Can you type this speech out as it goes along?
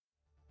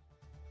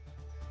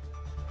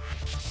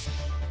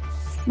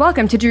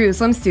Welcome to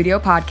Jerusalem Studio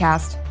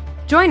Podcast.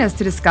 Join us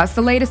to discuss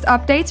the latest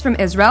updates from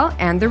Israel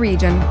and the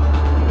region.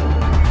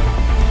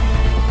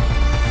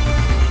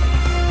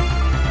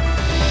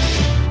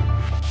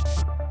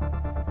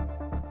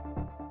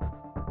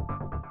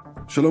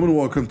 Shalom and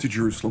welcome to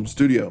Jerusalem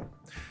Studio.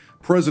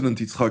 President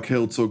Yitzhak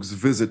Herzog's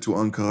visit to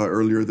Ankara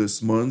earlier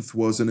this month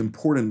was an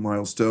important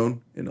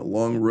milestone in a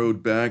long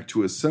road back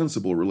to a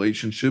sensible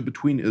relationship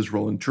between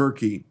Israel and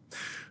Turkey.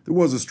 There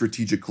was a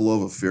strategic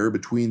love affair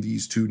between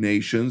these two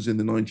nations in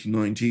the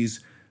 1990s,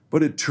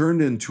 but it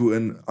turned into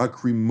an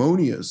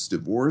acrimonious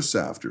divorce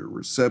after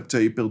Recep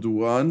Tayyip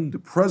Erdogan, the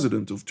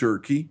president of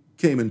Turkey,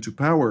 came into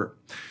power.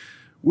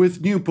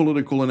 With new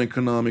political and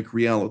economic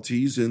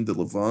realities in the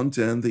Levant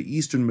and the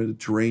Eastern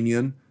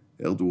Mediterranean,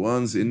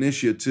 Erdogan's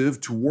initiative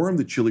to warm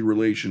the chilly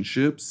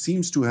relationship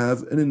seems to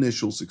have an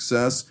initial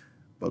success,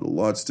 but a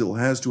lot still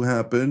has to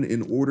happen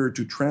in order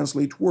to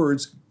translate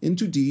words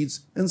into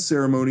deeds and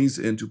ceremonies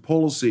into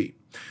policy.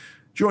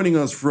 Joining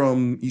us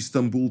from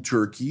Istanbul,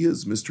 Turkey,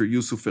 is Mr.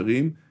 Yusuf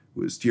Erim,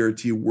 who is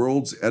TRT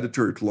World's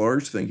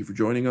editor-at-large. Thank you for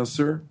joining us,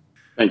 sir.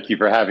 Thank you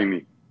for having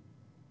me.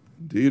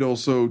 Indeed.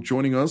 Also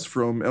joining us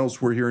from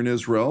elsewhere here in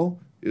Israel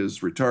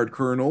is retired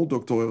Colonel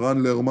Dr.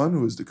 Eran Lerman,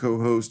 who is the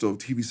co-host of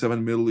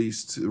TV7 Middle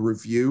East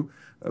Review,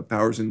 a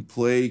Powers in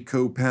Play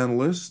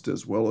co-panelist,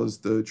 as well as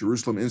the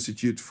Jerusalem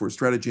Institute for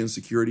Strategy and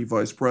Security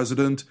vice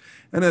president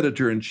and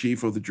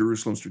editor-in-chief of the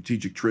Jerusalem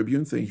Strategic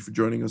Tribune. Thank you for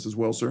joining us as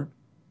well, sir.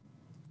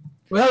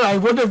 Well, I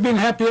would have been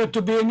happier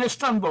to be in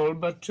Istanbul,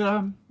 but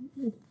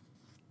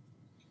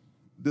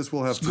this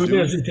will have to good do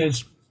as it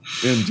is.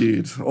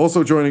 Indeed.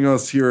 Also joining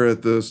us here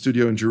at the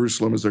studio in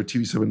Jerusalem is our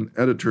TV7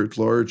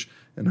 editor-at-large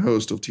and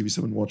host of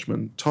TV7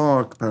 Watchmen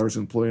Talk, Powers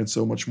in Play, and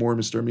so much more,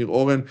 Mr. Amir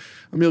Oren.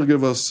 Amir,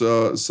 give us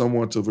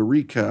somewhat of a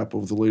recap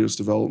of the latest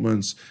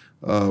developments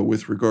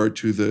with regard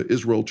to the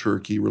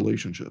Israel-Turkey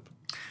relationship.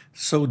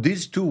 So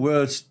these two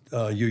words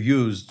you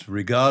used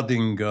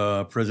regarding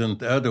President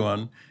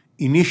Erdogan,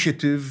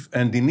 initiative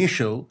and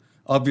initial,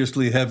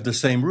 obviously have the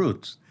same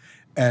roots.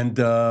 And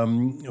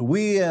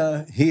we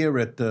here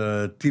at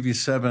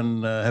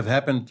TV7 have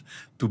happened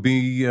to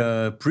be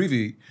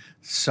privy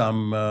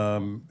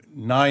some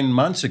 9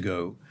 months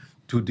ago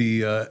to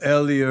the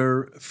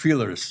earlier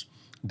feelers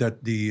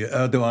that the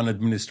Erdogan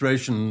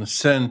administration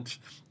sent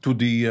to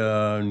the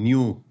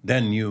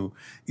then new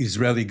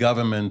Israeli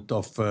government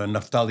of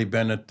Naftali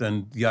Bennett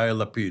and Yair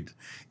Lapid.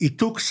 It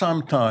took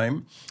some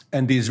time,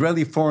 and the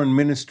Israeli Foreign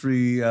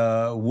Ministry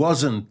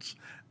wasn't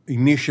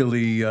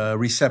initially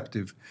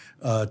receptive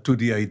to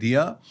the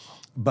idea,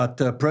 but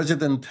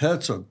President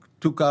Herzog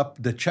took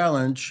up the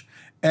challenge,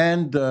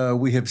 and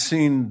we have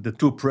seen the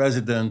two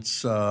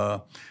presidents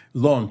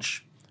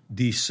launch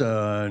this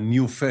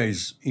new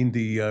phase in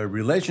the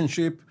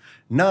relationship.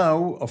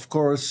 Now, of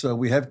course,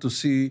 we have to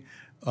see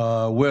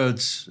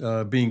words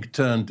being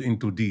turned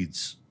into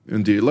deeds.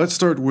 Indeed. Let's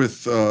start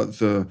with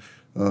the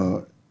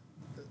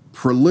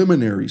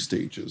preliminary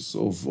stages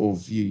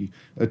of the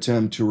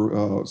attempt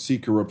to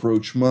seek a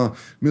rapprochement.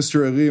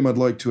 Mr. Erim, I'd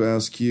like to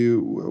ask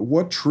you,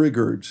 what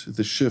triggered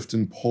the shift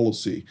in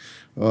policy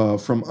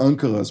from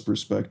Ankara's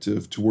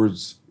perspective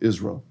towards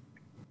Israel?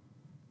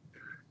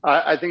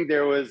 I think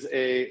there was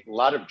a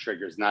lot of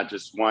triggers, not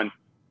just one.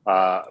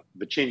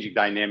 The changing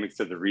dynamics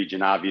of the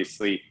region,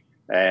 obviously.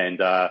 And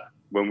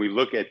when we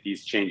look at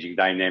these changing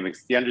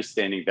dynamics, the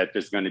understanding that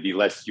there's going to be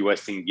less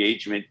U.S.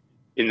 engagement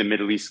in the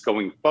Middle East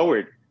going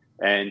forward.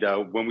 And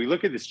when we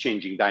look at this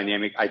changing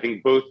dynamic, I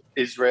think both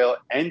Israel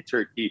and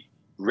Turkey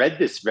read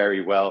this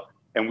very well.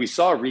 And we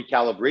saw a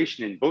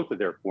recalibration in both of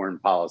their foreign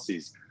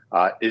policies.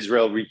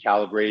 Israel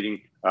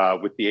recalibrating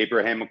with the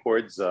Abraham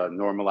Accords,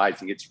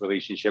 normalizing its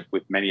relationship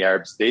with many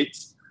Arab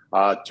states.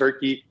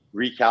 Turkey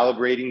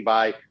recalibrating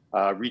by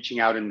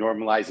reaching out and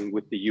normalizing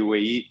with the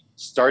UAE,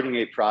 starting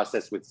a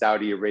process with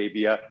Saudi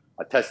Arabia,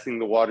 testing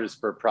the waters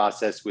for a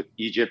process with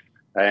Egypt,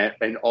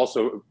 and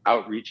also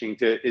outreaching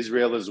to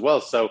Israel as well.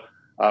 So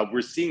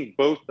we're seeing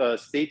both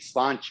states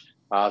launch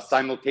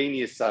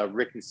simultaneous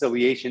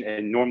reconciliation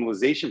and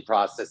normalization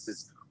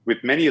processes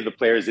with many of the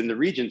players in the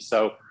region.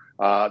 So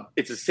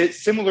it's a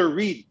similar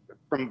read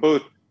from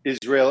both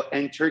Israel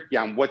and Turkey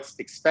on what's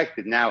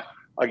expected. Now,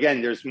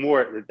 again, there's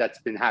more that's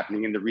been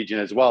happening in the region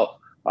as well.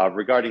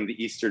 Regarding the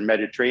Eastern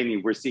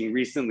Mediterranean, we're seeing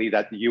recently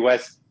that the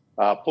U.S.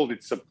 Pulled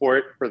its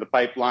support for the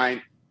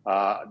pipeline.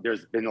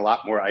 There's been a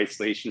lot more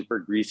isolation for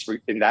Greece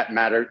in that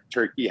matter.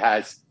 Turkey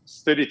has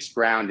stood its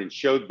ground and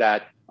showed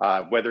that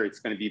whether it's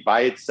going to be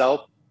by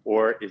itself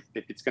or if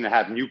it's going to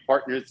have new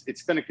partners,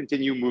 it's going to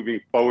continue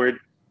moving forward.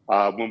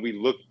 When we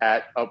look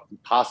at a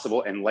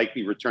possible and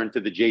likely return to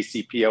the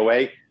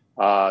JCPOA,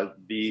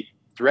 the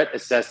threat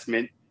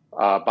assessment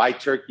by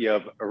Turkey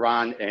of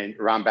Iran and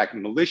Iran-backed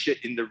militia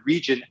in the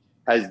region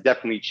has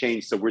definitely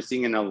changed. So we're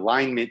seeing an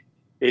alignment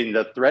in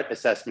the threat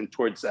assessment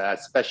towards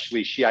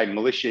especially Shiite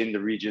militia in the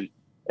region.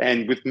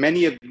 And with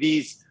many of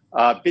these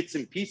bits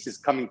and pieces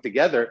coming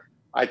together,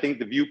 I think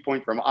the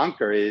viewpoint from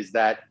Ankara is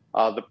that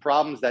the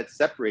problems that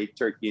separate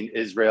Turkey and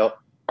Israel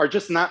are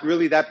just not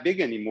really that big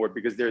anymore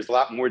because there's a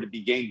lot more to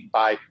be gained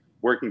by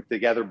working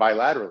together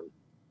bilaterally.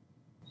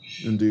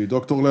 Indeed.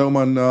 Dr.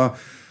 Lerman,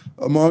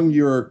 among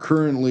your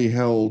currently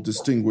held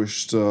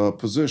distinguished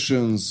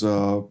positions,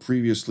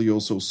 previously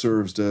also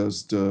served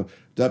as the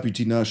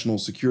Deputy National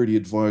Security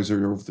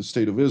Advisor of the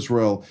State of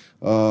Israel.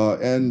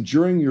 And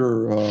during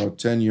your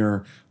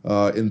tenure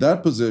in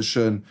that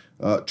position,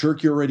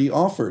 Turkey already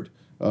offered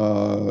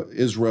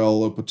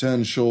Israel a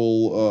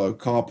potential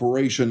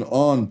cooperation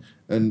on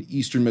an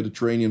Eastern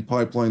Mediterranean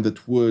pipeline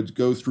that would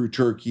go through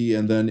Turkey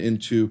and then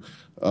into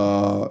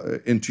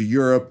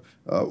Europe.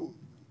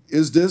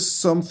 Is this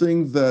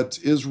something that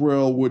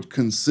Israel would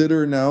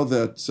consider now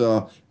that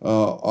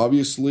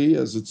obviously,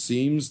 as it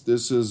seems,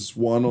 this is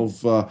one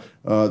of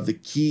the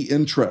key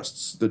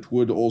interests that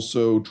would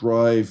also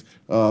drive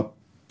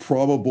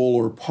probable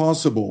or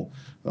possible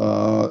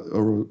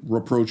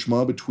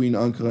rapprochement between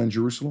Ankara and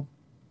Jerusalem?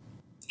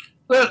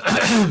 Well,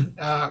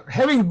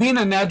 having been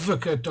an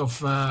advocate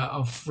of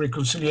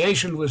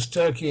reconciliation with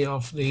Turkey,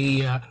 of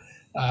the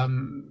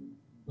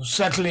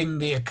settling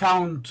the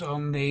account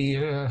on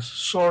the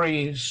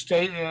sorry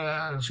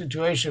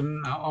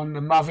situation on the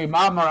Mavi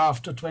Marmara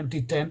after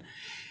 2010,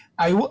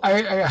 I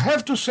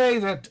have to say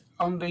that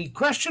on the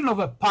question of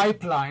a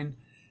pipeline,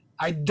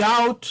 I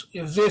doubt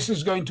if this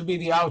is going to be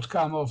the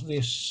outcome of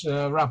this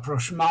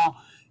rapprochement.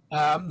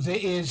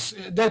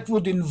 That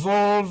would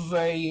involve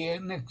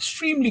an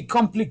extremely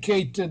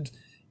complicated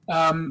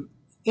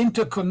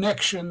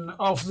interconnection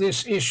of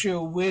this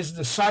issue with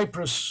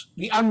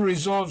the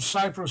unresolved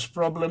Cyprus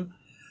problem,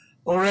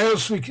 or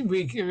else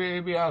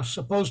we are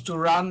supposed to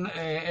run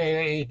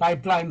a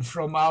pipeline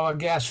from our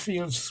gas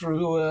fields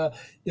through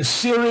the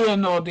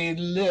Syrian or the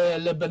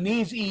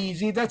Lebanese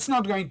EEZ. That's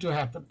not going to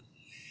happen.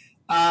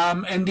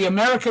 And the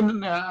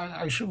American,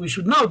 we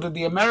should note that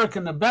the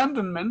American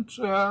abandonment,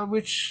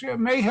 which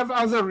may have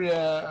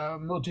other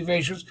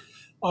motivations,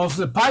 of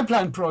the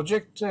pipeline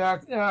project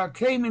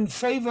came in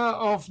favor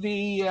of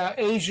the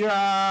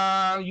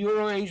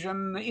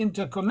Euro-Asian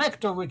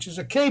interconnector, which is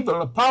a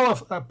cable, a power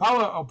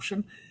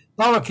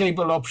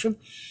cable option.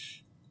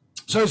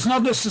 So it's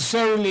not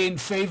necessarily in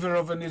favor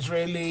of an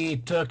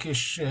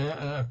Israeli-Turkish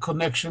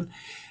connection.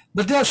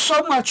 But there's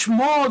so much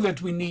more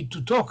that we need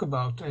to talk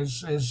about.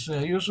 As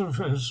Yusuf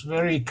has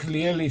very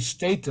clearly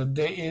stated,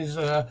 there is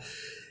a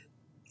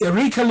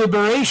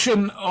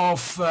recalibration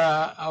of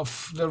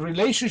the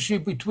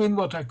relationship between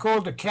what I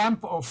call the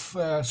camp of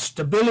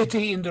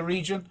stability in the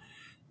region.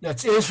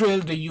 That's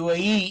Israel, the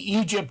UAE,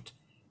 Egypt,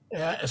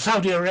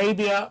 Saudi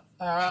Arabia,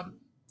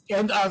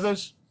 and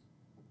others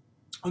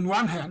on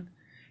one hand,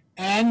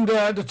 and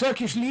the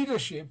Turkish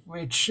leadership,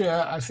 which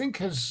I think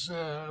has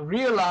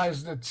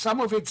realized that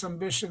some of its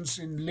ambitions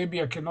in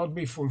Libya cannot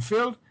be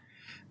fulfilled,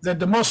 that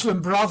the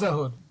Muslim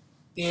Brotherhood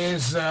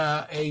is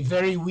a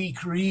very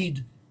weak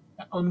reed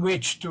on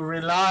which to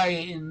rely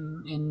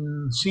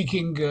in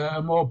seeking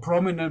a more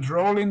prominent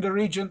role in the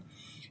region.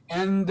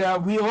 And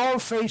we all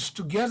face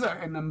together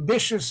an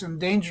ambitious and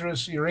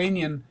dangerous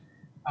Iranian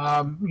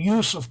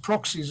use of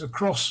proxies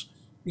across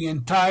the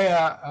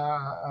entire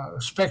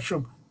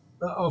spectrum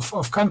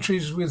of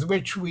countries with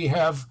which we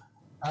have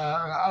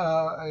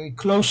a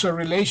closer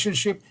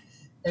relationship.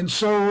 And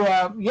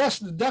so, yes,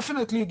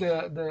 definitely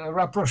the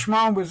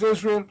rapprochement with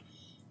Israel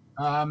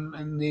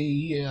and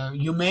the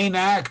humane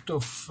act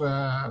of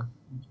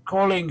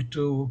calling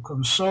to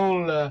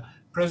console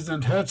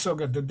President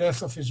Herzog at the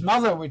death of his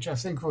mother, which I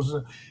think was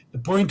the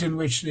point in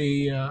which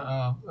the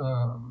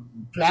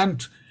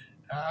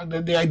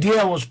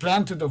idea was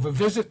planted of a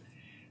visit.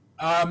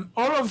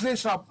 All of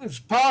this is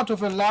part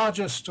of a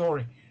larger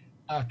story,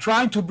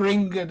 trying to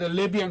bring the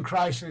Libyan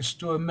crisis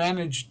to a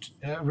managed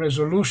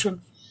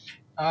resolution,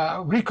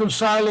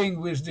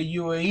 reconciling with the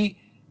UAE,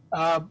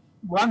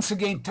 once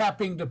again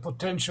tapping the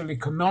potential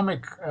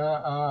economic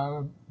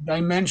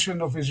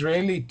dimension of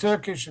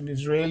Israeli-Turkish and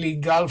Israeli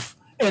Gulf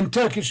and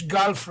Turkish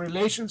Gulf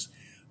relations.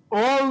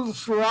 All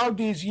throughout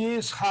these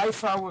years,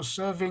 Haifa was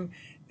serving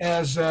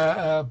as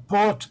a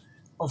port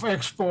of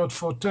export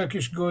for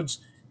Turkish goods,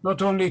 not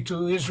only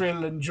to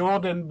Israel and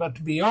Jordan,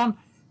 but beyond.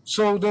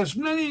 So there's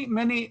many,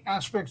 many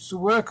aspects to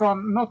work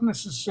on, not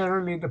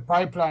necessarily the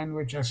pipeline,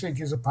 which I think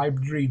is a pipe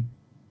dream.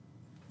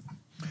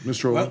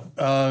 Mr. Well,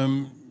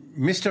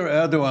 Mr.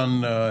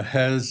 Erdogan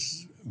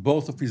has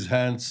both of his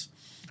hands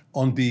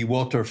on the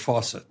water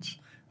faucet.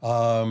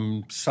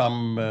 Some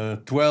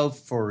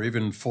 12 or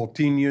even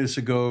 14 years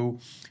ago,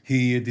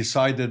 he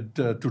decided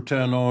to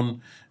turn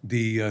on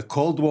the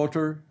cold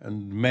water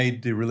and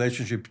made the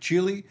relationship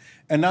chilly.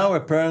 And now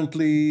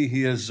apparently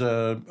he has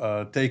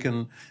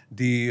taken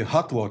the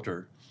hot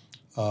water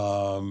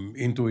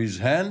into his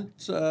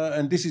hands.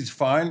 And this is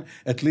fine.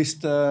 At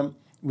least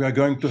we are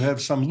going to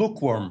have some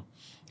lukewarm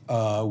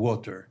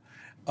water.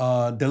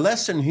 The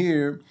lesson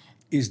here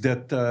is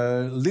that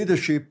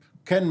leadership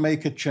can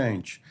make a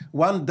change.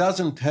 One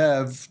doesn't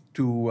have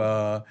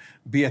to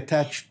be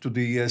attached to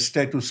the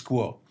status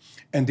quo.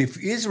 And if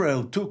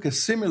Israel took a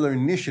similar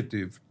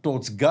initiative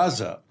towards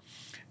Gaza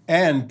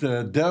and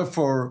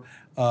therefore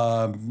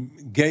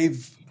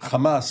gave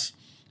Hamas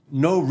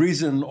no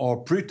reason or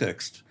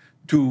pretext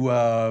to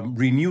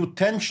renew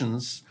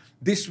tensions,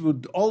 this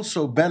would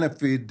also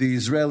benefit the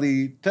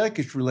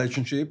Israeli-Turkish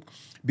relationship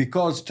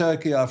because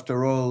Turkey,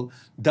 after all,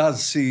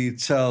 does see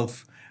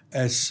itself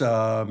as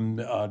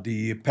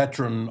the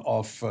patron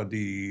of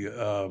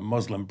the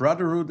Muslim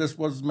Brotherhood, as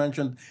was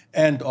mentioned,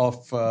 and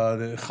of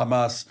the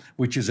Hamas,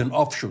 which is an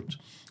offshoot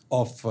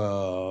of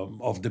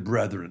the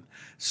Brethren.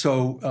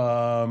 So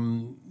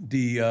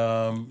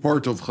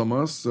part of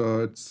Hamas,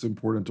 it's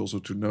important also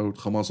to note,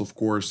 Hamas, of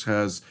course,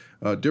 has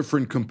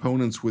different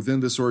components within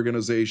this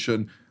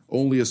organization.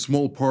 Only a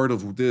small part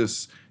of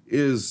this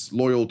is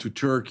loyal to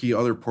Turkey.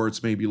 Other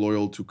parts may be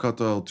loyal to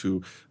Qatar,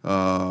 to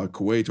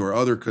Kuwait, or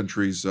other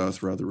countries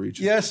throughout the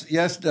region. Yes,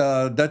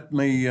 that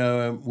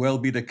may well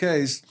be the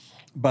case.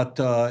 But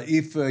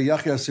if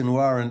Yahya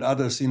Sinwar and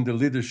others in the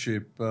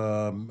leadership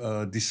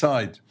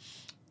decide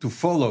to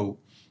follow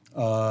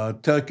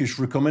Turkish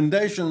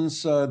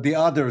recommendations, the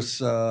others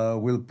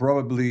will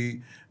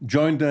probably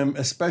join them,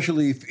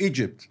 especially if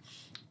Egypt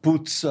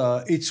puts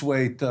its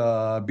weight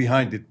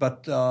behind it.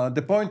 But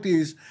the point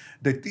is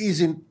that it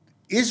is in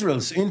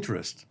Israel's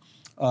interest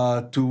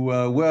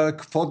to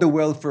work for the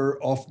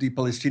welfare of the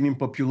Palestinian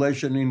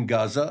population in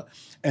Gaza.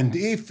 And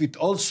if it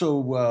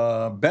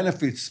also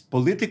benefits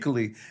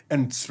politically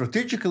and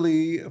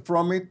strategically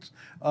from it,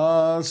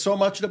 so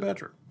much the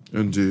better.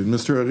 Indeed.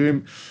 Mr.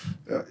 Harim,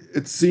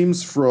 it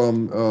seems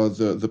from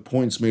the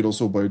points made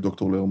also by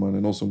Dr. Lerman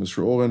and also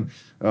Mr. Oren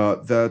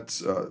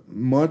that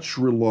much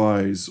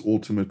relies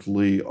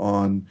ultimately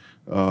on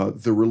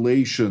the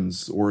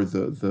relations or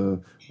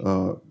the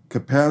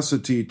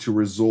capacity to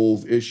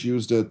resolve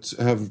issues that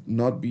have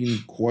not been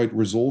quite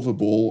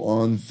resolvable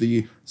on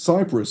the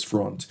Cyprus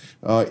front.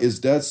 Is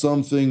that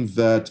something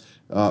that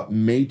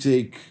may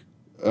take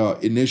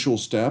initial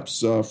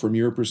steps from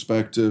your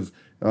perspective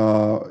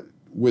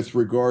with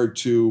regard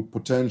to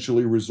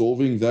potentially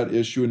resolving that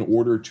issue in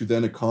order to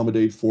then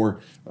accommodate for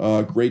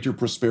greater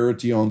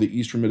prosperity on the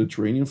Eastern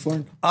Mediterranean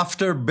flank?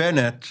 After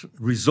Bennett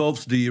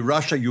resolves the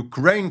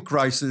Russia-Ukraine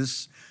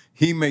crisis,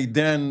 he may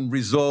then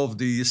resolve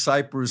the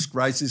Cyprus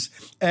crisis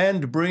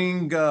and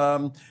bring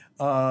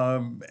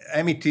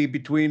amity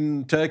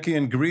between Turkey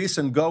and Greece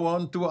and go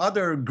on to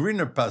other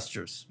greener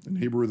pastures. In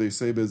Hebrew, they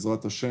say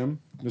Be'ezrat Hashem.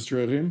 Mr.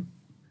 Harim?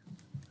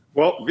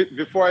 Well,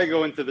 before I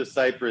go into the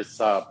Cyprus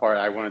part,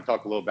 I want to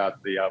talk a little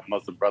about the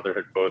Muslim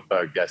Brotherhood. Both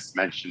guests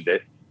mentioned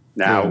it.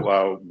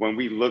 Now, when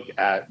we look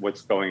at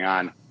what's going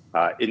on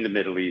in the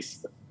Middle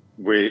East,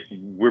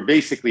 we're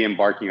basically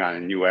embarking on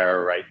a new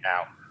era right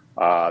now.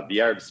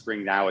 The Arab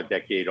Spring, now a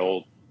decade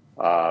old.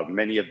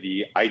 Many of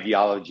the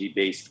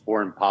ideology-based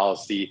foreign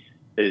policy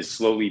is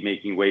slowly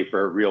making way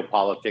for a real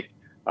politic.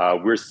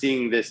 We're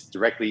seeing this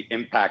directly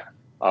impact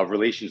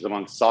relations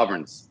among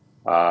sovereigns.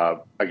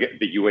 Again,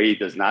 the UAE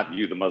does not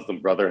view the Muslim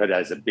Brotherhood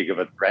as big of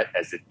a threat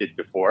as it did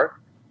before.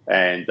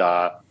 And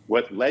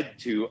what led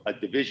to a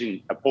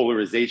division, a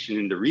polarization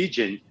in the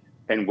region,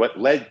 and what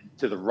led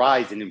to the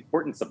rise in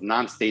importance of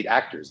non-state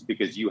actors,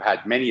 because you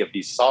had many of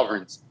these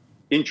sovereigns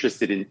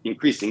interested in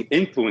increasing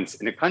influence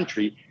in a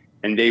country,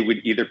 and they would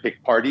either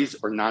pick parties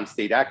or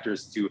non-state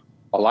actors to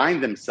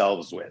align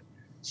themselves with.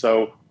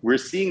 So we're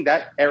seeing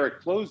that era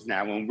close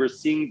now, and we're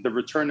seeing the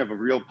return of a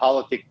real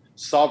politic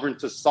sovereign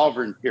to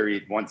sovereign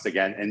period once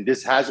again. And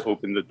this has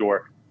opened the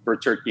door for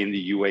Turkey and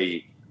the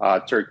UAE,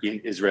 Turkey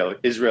and Israel,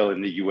 Israel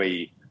and the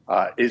UAE,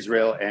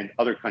 Israel and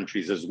other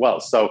countries as well.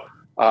 So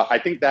I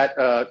think that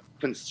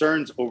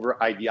concerns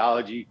over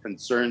ideology,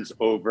 concerns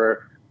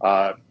over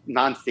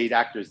non-state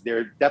actors,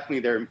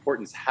 their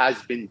importance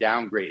has been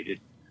downgraded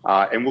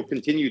and will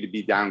continue to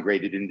be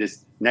downgraded in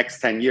this next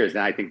 10 years.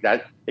 And I think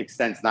that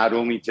extends not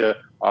only to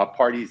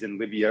parties in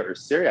Libya or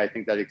Syria, I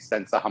think that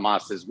extends to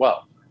Hamas as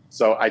well.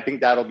 So I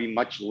think that'll be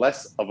much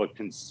less of a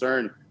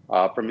concern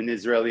from an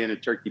Israeli and a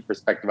Turkey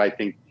perspective. I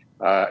think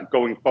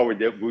going forward,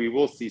 that we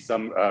will see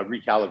some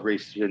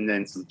recalibration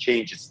and some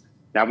changes.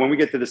 Now, when we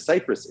get to the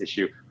Cyprus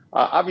issue,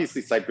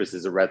 obviously Cyprus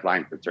is a red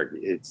line for Turkey.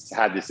 It's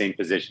had the same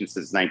position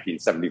since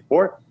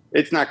 1974.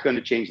 It's not going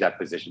to change that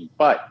position.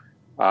 But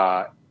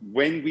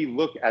when we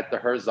look at the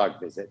Herzog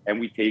visit and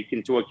we take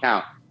into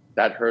account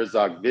that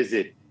Herzog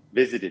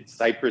visited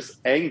Cyprus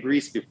and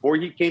Greece before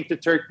he came to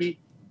Turkey,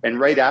 and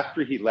right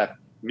after he left,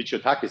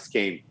 Mitsotakis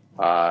came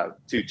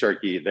to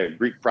Turkey, the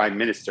Greek prime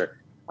minister.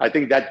 I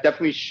think that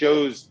definitely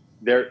shows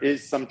there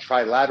is some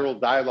trilateral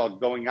dialogue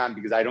going on,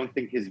 because I don't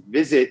think his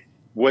visit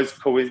was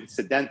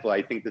coincidental.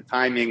 I think the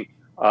timing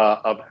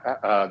of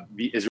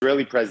the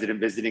Israeli president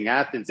visiting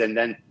Athens and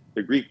then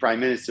the Greek prime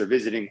minister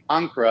visiting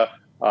Ankara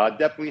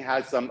definitely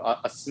has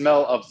a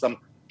smell of some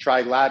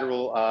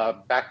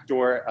trilateral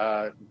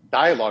backdoor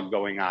dialogue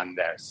going on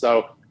there.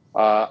 So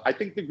I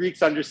think the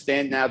Greeks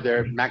understand now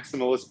their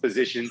maximalist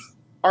positions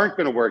aren't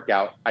going to work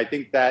out. I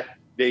think that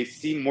they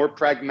seem more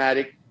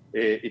pragmatic.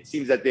 It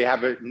seems that they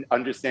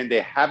understand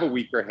they have a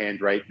weaker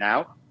hand right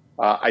now.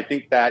 I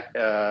think that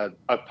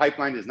a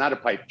pipeline is not a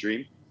pipe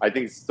dream. I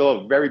think it's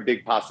still a very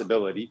big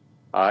possibility.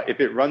 If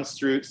it runs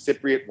through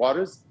Cypriot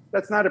waters,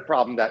 that's not a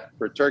problem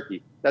for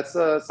Turkey. That's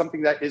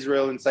something that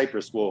Israel and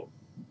Cyprus will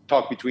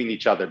talk between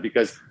each other,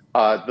 because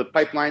the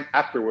pipeline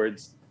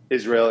afterwards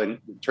Israel and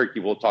Turkey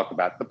we'll talk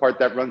about. The part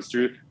that runs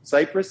through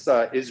Cyprus,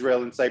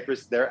 Israel and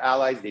Cyprus, they're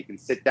allies. They can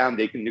sit down,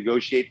 they can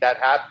negotiate that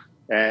half.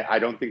 And I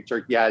don't think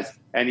Turkey has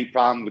any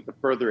problem with the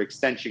further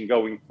extension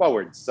going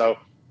forward. So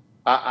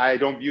I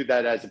don't view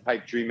that as a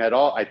pipe dream at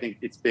all. I think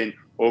it's been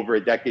over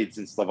a decade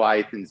since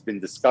Leviathan's been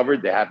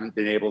discovered. They haven't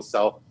been able to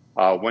sell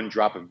one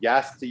drop of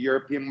gas to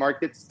European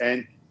markets.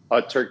 And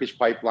a Turkish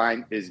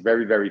pipeline is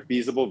very, very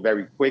feasible,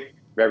 very quick,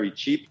 very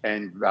cheap,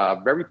 and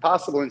very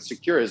possible and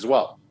secure as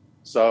well.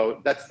 So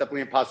that's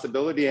definitely a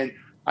possibility. And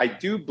I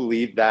do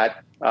believe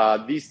that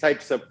these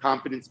types of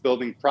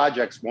confidence-building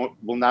projects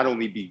will not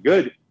only be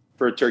good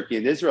for Turkey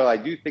and Israel, I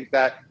do think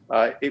that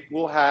it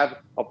will have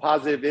a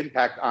positive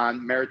impact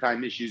on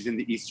maritime issues in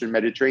the Eastern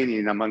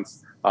Mediterranean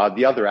amongst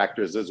the other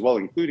actors as well,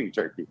 including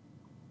Turkey.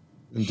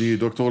 Indeed.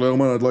 Dr.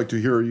 Lerman, I'd like to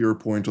hear your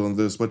point on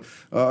this, but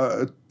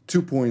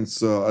 2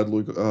 points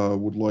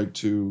would like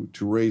to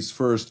raise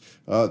first.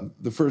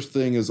 The first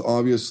thing is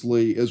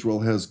obviously Israel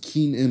has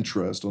keen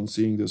interest on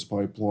seeing this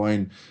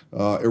pipeline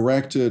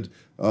erected.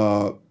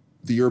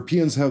 The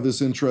Europeans have this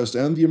interest,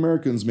 and the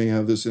Americans may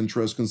have this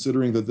interest,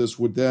 considering that this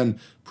would then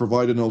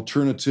provide an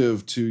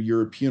alternative to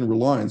European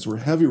reliance or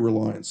heavy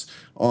reliance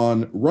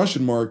on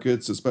Russian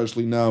markets,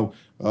 especially now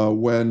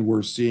when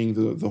we're seeing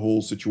the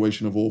whole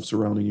situation evolve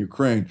surrounding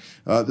Ukraine.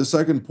 The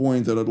second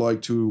point that I'd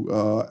like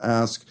to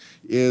ask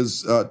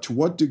is, to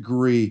what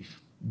degree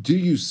do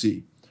you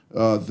see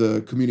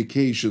the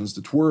communications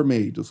that were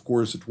made? Of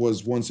course, it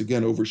was once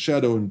again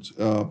overshadowed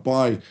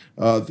by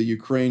the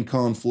Ukraine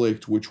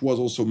conflict, which was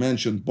also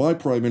mentioned by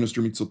Prime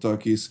Minister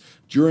Mitsotakis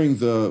during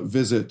the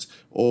visit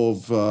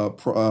of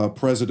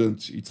President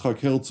Yitzhak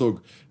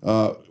Herzog,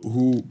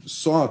 who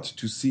sought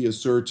to see a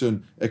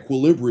certain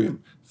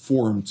equilibrium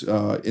formed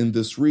in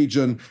this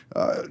region.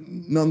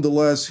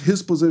 Nonetheless,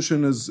 his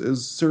position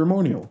is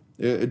ceremonial.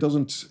 It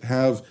doesn't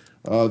have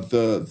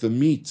the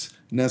meat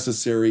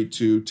necessary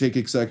to take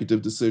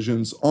executive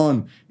decisions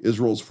on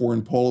Israel's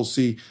foreign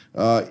policy.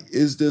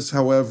 Is this,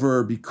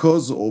 however,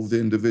 because of the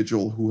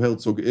individual who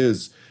Herzog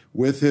is,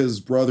 with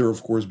his brother,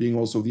 of course, being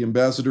also the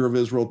ambassador of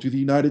Israel to the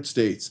United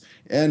States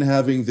and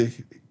having the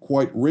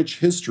quite rich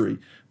history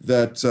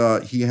that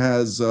he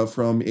has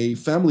from a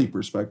family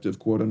perspective,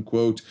 quote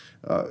unquote,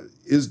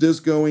 is this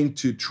going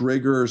to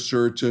trigger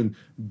certain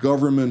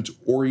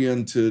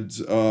government-oriented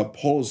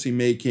policy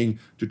making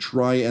to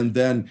try and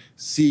then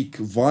seek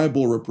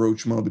viable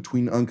rapprochement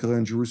between Ankara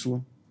and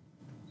Jerusalem?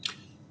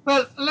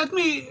 Well, let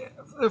me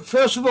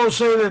first of all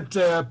say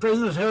that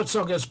President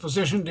Herzog has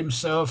positioned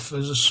himself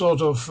as a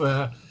sort of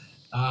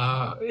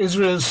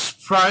Israel's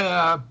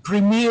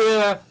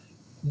premier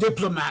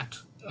diplomat.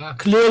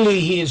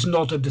 Clearly, he is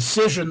not a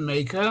decision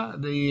maker.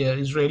 The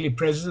Israeli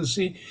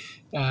presidency,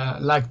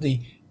 like the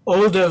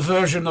older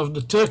version of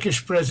the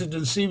Turkish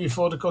presidency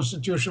before the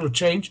constitutional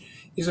change,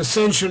 is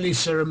essentially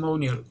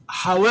ceremonial.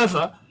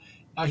 However,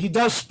 he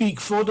does speak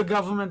for the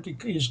government.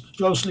 He is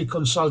closely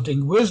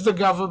consulting with the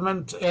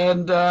government,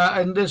 and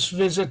this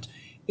visit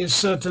is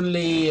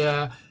certainly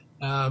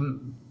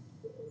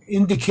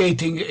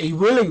indicating a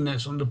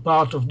willingness on the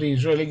part of the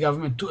Israeli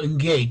government to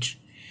engage.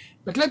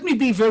 But let me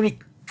be very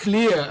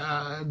clear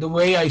the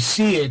way I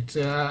see it,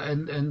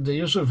 and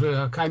Yusuf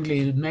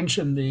kindly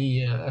mentioned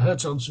the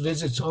Herzog's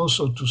visits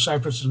also to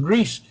Cyprus and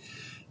Greece,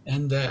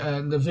 and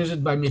the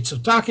visit by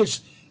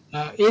Mitsotakis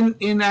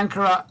in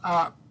Ankara.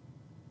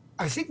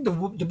 I think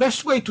the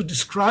best way to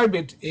describe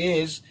it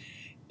is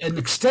an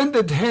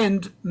extended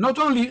hand,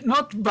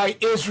 not by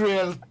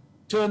Israel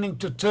turning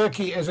to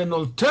Turkey as an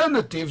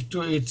alternative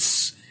to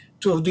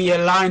the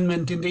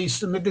alignment in the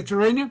Eastern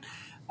Mediterranean,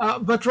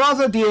 but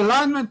rather the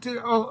alignment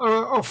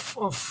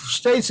of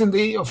states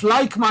of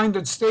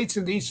like-minded states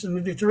in the Eastern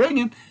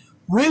Mediterranean,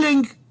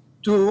 willing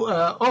to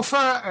offer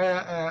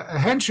a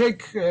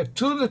handshake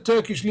to the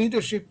Turkish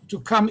leadership to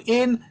come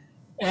in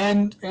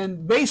and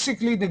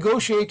basically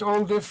negotiate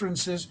all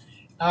differences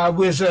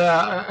with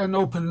an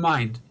open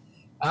mind.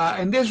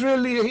 And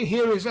Israel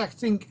here is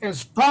acting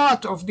as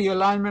part of the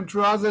alignment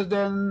rather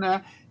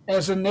than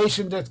as a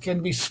nation that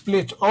can be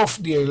split off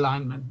the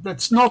alignment.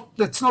 That's not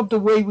the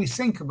way we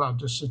think about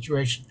this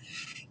situation.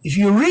 If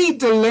you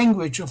read the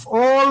language of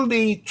all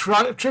the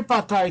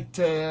tripartite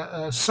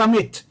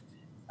summit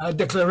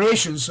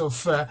declarations of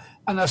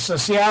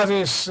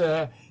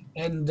Anastasiadis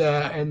and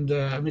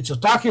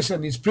Mitsotakis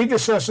and his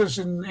predecessors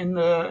in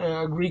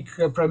Greek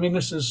Prime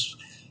Minister's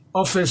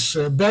office,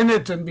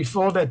 Bennett, and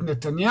before that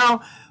Netanyahu,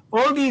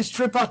 all these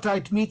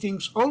tripartite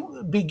meetings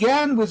all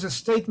began with a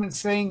statement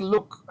saying,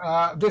 look,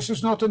 this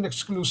is not an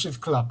exclusive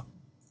club.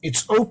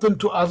 It's open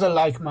to other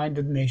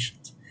like-minded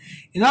nations.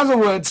 In other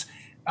words,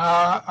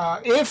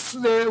 if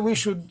we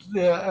should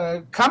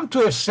come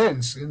to a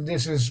sense, and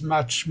this is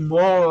much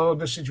more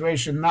the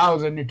situation now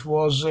than it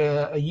was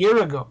a year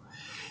ago,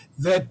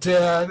 that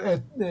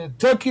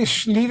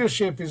Turkish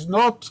leadership is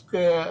not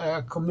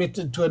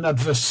committed to an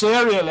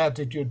adversarial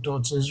attitude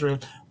towards Israel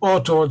or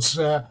towards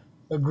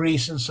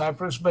Greece and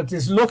Cyprus, but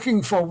is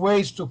looking for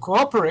ways to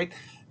cooperate,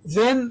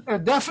 then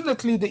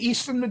definitely the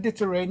Eastern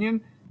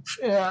Mediterranean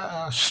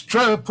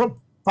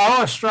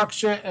power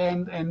structure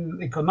and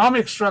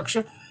economic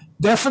structure,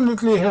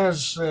 definitely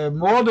has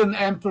more than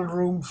ample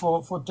room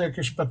for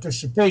Turkish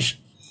participation.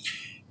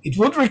 It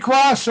would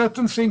require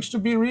certain things to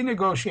be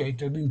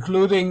renegotiated,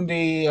 including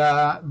the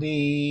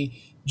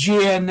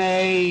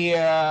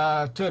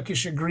GNA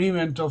Turkish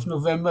agreement of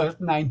November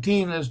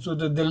 19 as to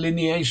the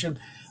delineation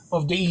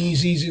of the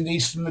EEZs in the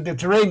Eastern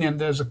Mediterranean.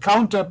 There's a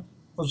counter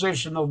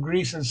position of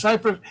Greece and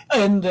Cyprus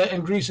and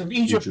Greece and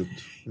Egypt.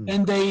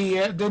 And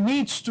there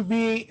needs to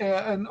be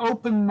an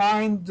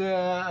open-minded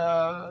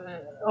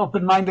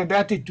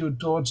attitude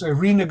towards a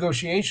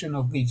renegotiation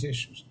of these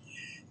issues.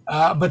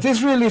 But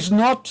Israel is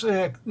not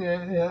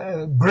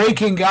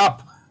breaking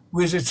up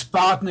with its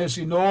partners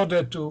in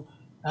order to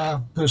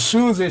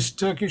pursue this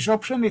Turkish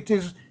option. It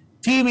is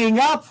teaming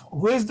up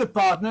with the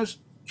partners,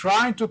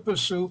 trying to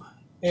pursue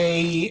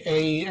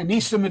an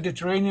Eastern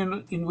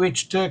Mediterranean in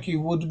which Turkey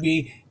would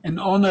be an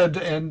honored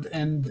and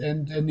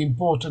an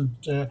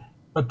important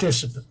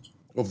participant.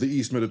 Of the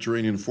East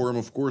Mediterranean Forum,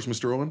 of course,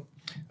 Mr. Owen?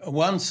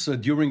 Once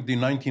during the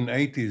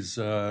 1980s,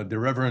 the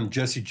Reverend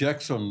Jesse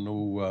Jackson,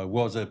 who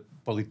was a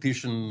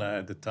politician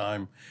at the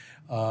time,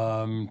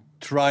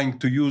 trying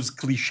to use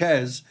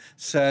cliches,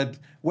 said,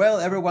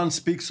 well, everyone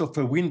speaks of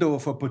a window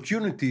of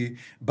opportunity,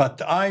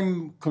 but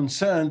I'm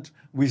concerned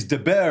with the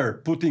bear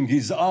putting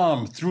his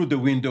arm through the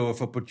window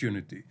of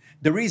opportunity.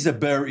 There is a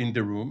bear in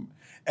the room,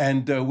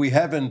 and we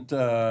haven't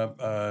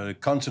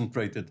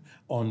concentrated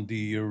on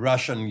the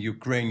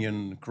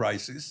Russian-Ukrainian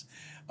crisis.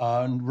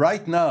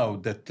 Right now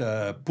that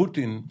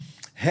Putin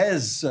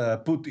has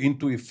put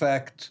into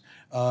effect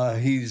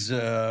his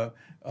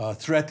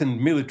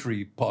threatened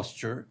military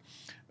posture,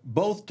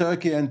 both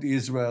Turkey and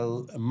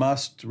Israel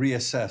must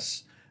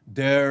reassess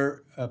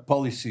their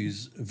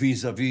policies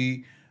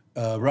vis-à-vis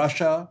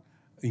Russia,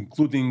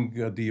 including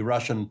the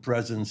Russian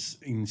presence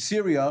in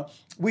Syria,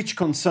 which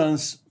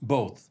concerns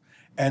both.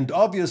 And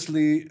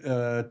obviously,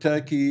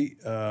 Turkey,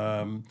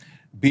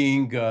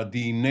 being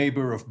the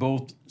neighbor of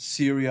both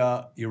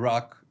Syria,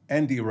 Iraq,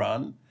 and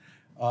Iran,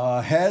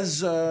 has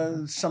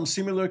some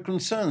similar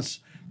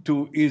concerns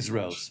to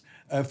Israel's.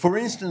 For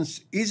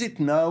instance, is it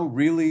now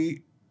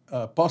really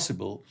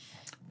possible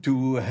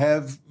to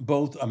have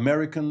both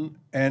American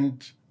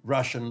and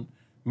Russian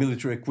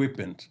military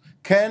equipment?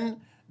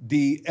 Can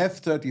the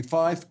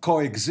F-35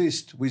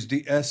 coexist with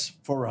the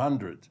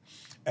S-400?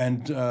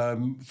 And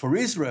for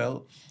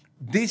Israel,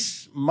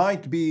 this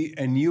might be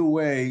a new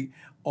way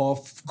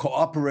of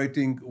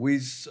cooperating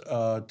with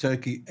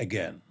Turkey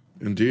again.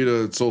 Indeed,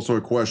 it's also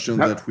a question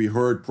that we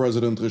heard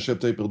President Recep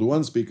Tayyip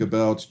Erdogan speak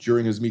about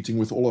during his meeting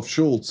with Olaf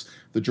Scholz,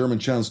 the German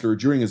Chancellor,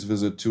 during his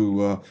visit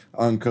to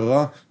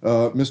Ankara.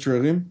 Mr.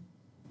 Erim?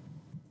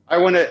 I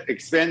want to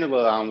expand a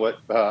little on what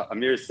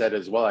Amir said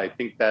as well. I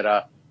think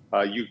that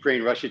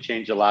Ukraine-Russia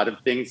changed a lot of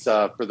things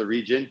for the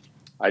region.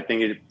 I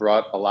think it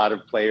brought a lot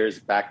of players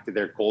back to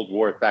their Cold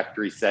War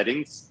factory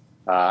settings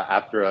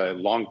after a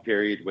long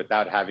period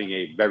without having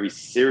a very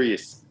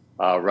serious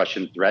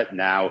Russian threat.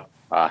 Now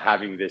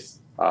having this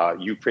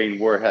Ukraine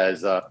war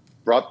has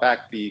brought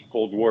back the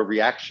Cold War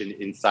reaction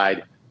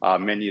inside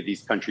many of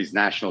these countries'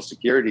 national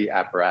security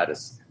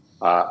apparatus.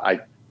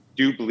 I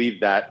do believe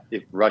that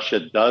if Russia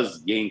does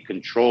gain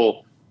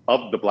control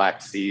of the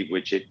Black Sea,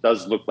 which it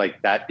does look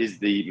like that is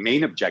the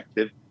main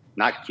objective,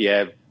 not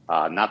Kiev,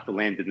 not the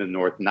land in the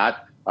north,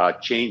 not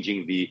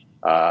changing the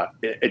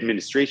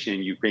administration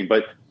in Ukraine,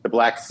 but the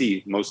Black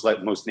Sea,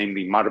 most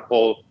namely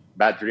Mariupol,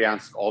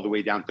 Berdyansk, all the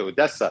way down to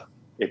Odessa.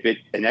 If it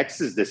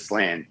annexes this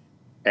land,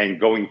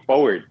 and going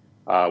forward,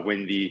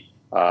 when the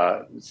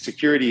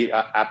security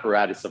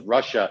apparatus of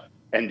Russia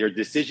and their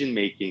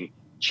decision-making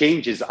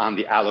changes on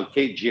the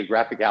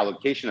geographic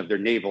allocation of their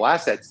naval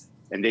assets,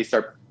 and they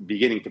start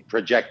beginning to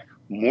project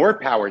more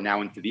power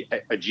now into the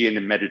Aegean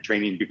and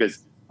Mediterranean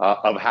because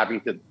of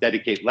having to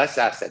dedicate less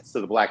assets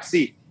to the Black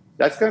Sea,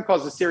 that's going to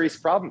cause a serious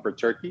problem for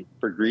Turkey,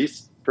 for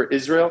Greece, for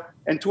Israel,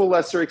 and to a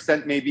lesser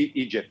extent, maybe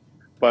Egypt.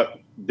 But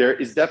there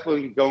is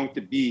definitely going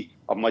to be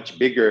a much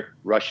bigger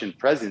Russian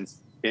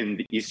presence in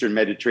the Eastern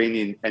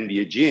Mediterranean and the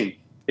Aegean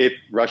if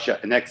Russia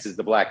annexes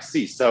the Black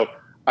Sea. So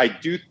I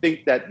do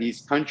think that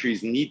these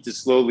countries need to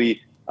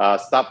slowly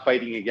stop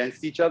fighting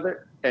against each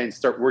other and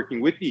start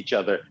working with each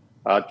other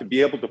to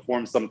be able to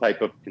form some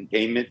type of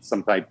containment,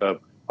 some type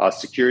of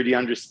security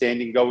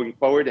understanding going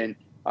forward. And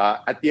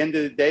at the end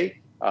of the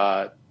day,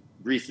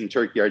 Greece and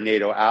Turkey are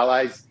NATO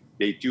allies.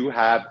 They do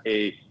have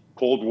a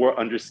Cold War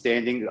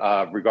understanding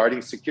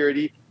regarding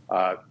security.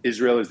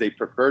 Israel is a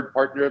preferred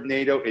partner of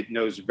NATO. It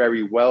knows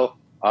very well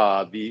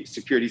the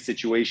security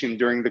situation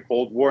during the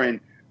Cold War. And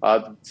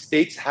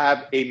states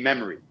have a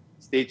memory.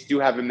 States do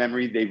have a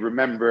memory. They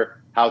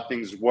remember how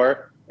things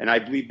were. And I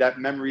believe that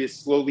memory is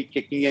slowly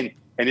kicking in.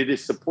 And it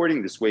is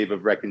supporting this wave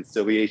of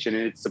reconciliation.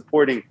 And it's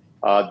supporting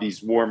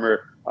these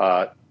warmer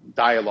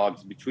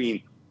dialogues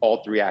between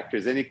all three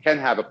actors. And it can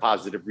have a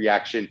positive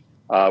reaction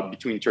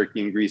between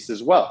Turkey and Greece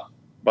as well.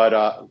 But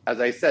as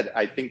I said,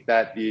 I think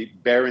that the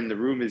bear in the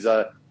room is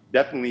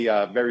definitely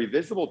very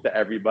visible to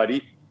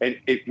everybody. And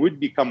it would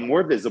become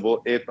more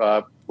visible if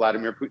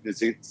Vladimir Putin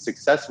is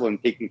successful in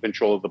taking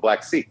control of the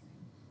Black Sea.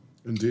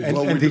 Indeed.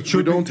 And it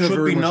should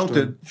be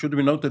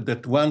noted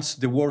that once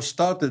the war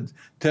started,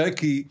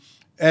 Turkey,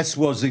 as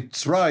was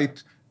its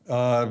right,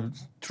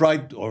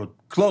 tried or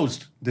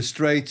closed the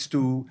straits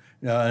to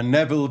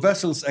naval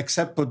vessels,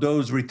 except for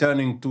those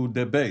returning to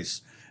their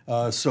base.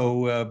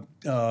 So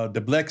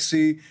the Black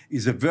Sea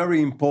is a very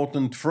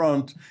important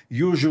front,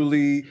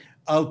 usually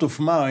out of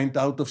mind,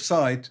 out of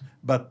sight,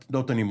 but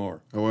not anymore.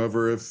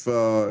 However, if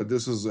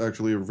this is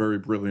actually a very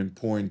brilliant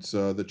point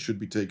that should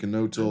be taken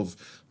note of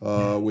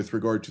with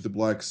regard to the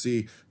Black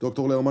Sea.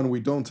 Dr. Lerman, we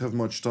don't have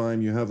much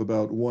time. You have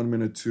about 1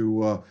 minute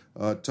to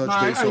touch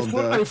base on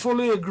that. I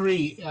fully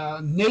agree.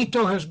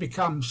 NATO has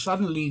become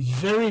suddenly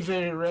very,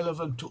 very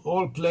relevant to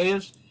all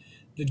players.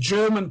 The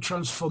German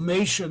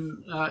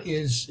transformation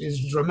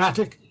is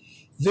dramatic.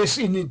 This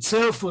in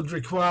itself would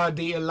require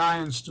the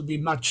alliance to be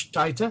much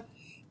tighter.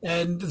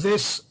 And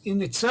this in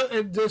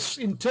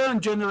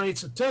turn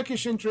generates a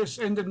Turkish interest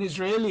and an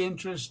Israeli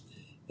interest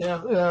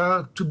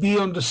to be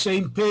on the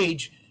same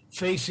page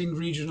facing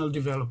regional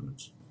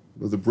developments.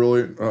 The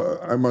brilliant.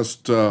 I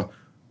must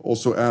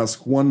also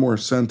ask one more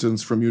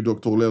sentence from you,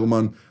 Dr.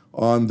 Lerman,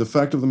 on the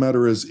fact of the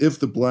matter is, if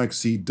the Black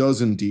Sea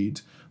does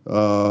indeed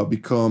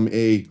become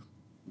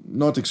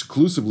not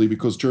exclusively,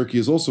 because Turkey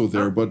is also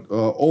there, but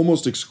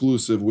almost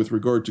exclusive with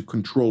regard to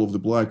control of the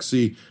Black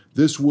Sea,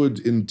 this would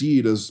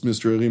indeed, as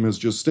Mr. Yarim has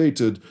just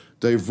stated,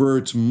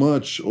 divert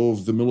much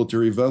of the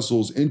military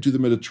vessels into the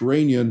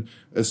Mediterranean,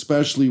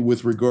 especially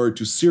with regard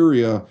to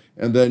Syria,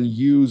 and then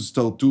use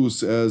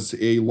Tartus as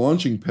a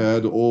launching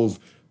pad of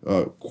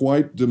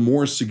quite the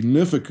more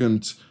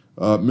significant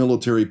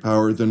military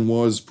power than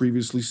was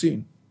previously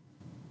seen.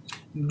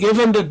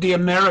 Given that the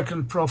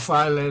American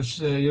profile, as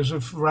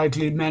Yusuf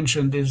rightly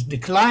mentioned, is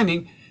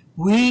declining,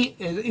 we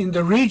in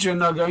the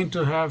region are going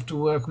to have to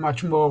work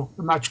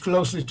much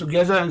closely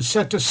together and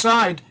set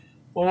aside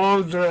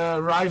all the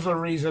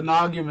rivalries and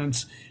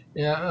arguments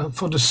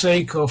for the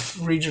sake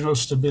of regional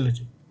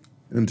stability.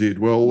 Indeed.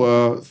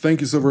 Well, thank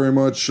you so very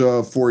much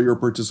for your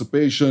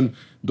participation,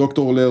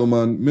 Dr.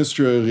 Lerman,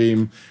 Mr.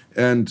 Yarim,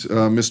 and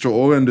Mr.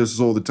 Oren. This is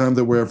all the time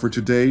that we have for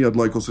today. I'd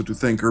like also to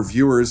thank our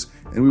viewers,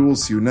 and we will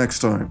see you next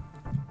time.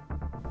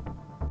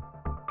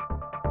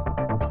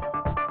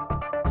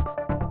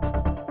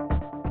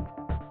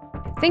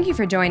 Thank you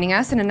for joining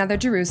us in another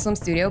Jerusalem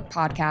Studio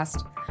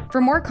podcast. For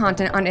more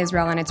content on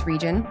Israel and its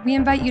region, we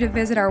invite you to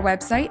visit our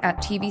website at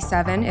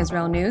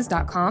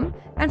tv7israelnews.com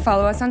and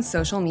follow us on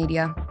social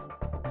media.